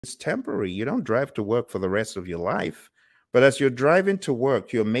is temporary. You don't drive to work for the rest of your life. But as you're driving to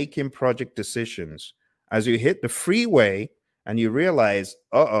work, you're making project decisions. As you hit the freeway and you realize,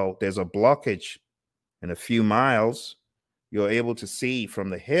 uh-oh, there's a blockage in a few miles, you're able to see from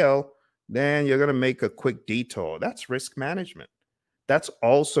the hill, then you're going to make a quick detour. That's risk management. That's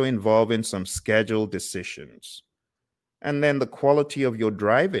also involving some scheduled decisions. And then the quality of your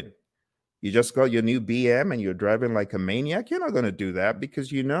driving. You just got your new BM and you're driving like a maniac. You're not going to do that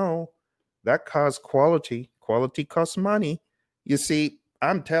because you know that car's quality. Quality costs money. You see,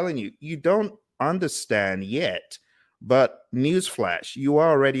 I'm telling you, you don't understand yet. But newsflash, you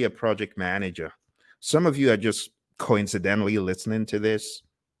are already a project manager. Some of you are just coincidentally listening to this.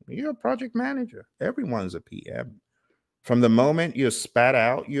 You're a project manager. Everyone's a PM. From the moment you're spat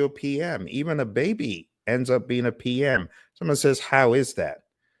out, you're a PM. Even a baby ends up being a PM. Someone says, how is that?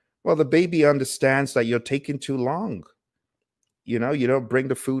 Well, the baby understands that you're taking too long. You know, you don't bring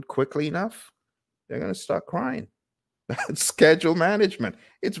the food quickly enough, they're going to start crying. That's schedule management.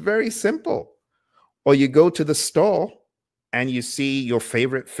 It's very simple. Or you go to the store and you see your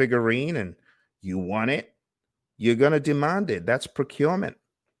favorite figurine and you want it, you're going to demand it. That's procurement.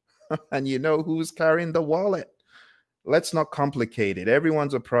 And you know who's carrying the wallet. Let's not complicate it.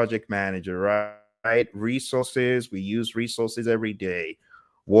 Everyone's a project manager, right? Resources, we use resources every day.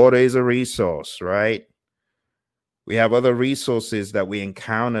 Water is a resource, right? We have other resources that we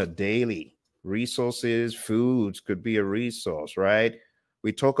encounter daily. Resources, foods could be a resource, right?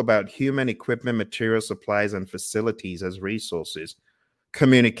 We talk about human equipment, material supplies, and facilities as resources.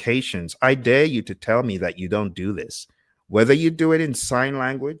 Communications. I dare you to tell me that you don't do this. Whether you do it in sign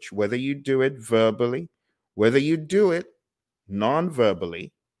language, whether you do it verbally, whether you do it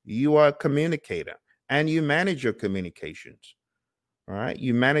non-verbally, you are a communicator and you manage your communications. All right.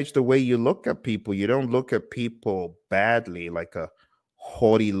 You manage the way you look at people. You don't look at people badly, like a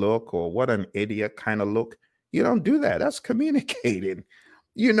haughty look or what an idiot kind of look. You don't do that. That's communicating.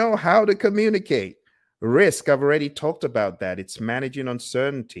 You know how to communicate. Risk, I've already talked about that. It's managing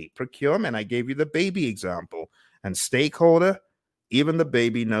uncertainty. Procurement, I gave you the baby example. And stakeholder, even the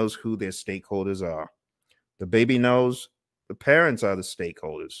baby knows who their stakeholders are. The baby knows the parents are the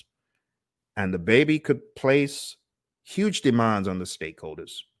stakeholders. And the baby could place huge demands on the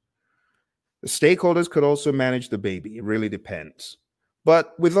stakeholders. The stakeholders could also manage the baby. It really depends.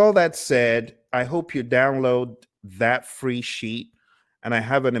 But with all that said, I hope you download that free sheet. And I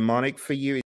have a mnemonic for you.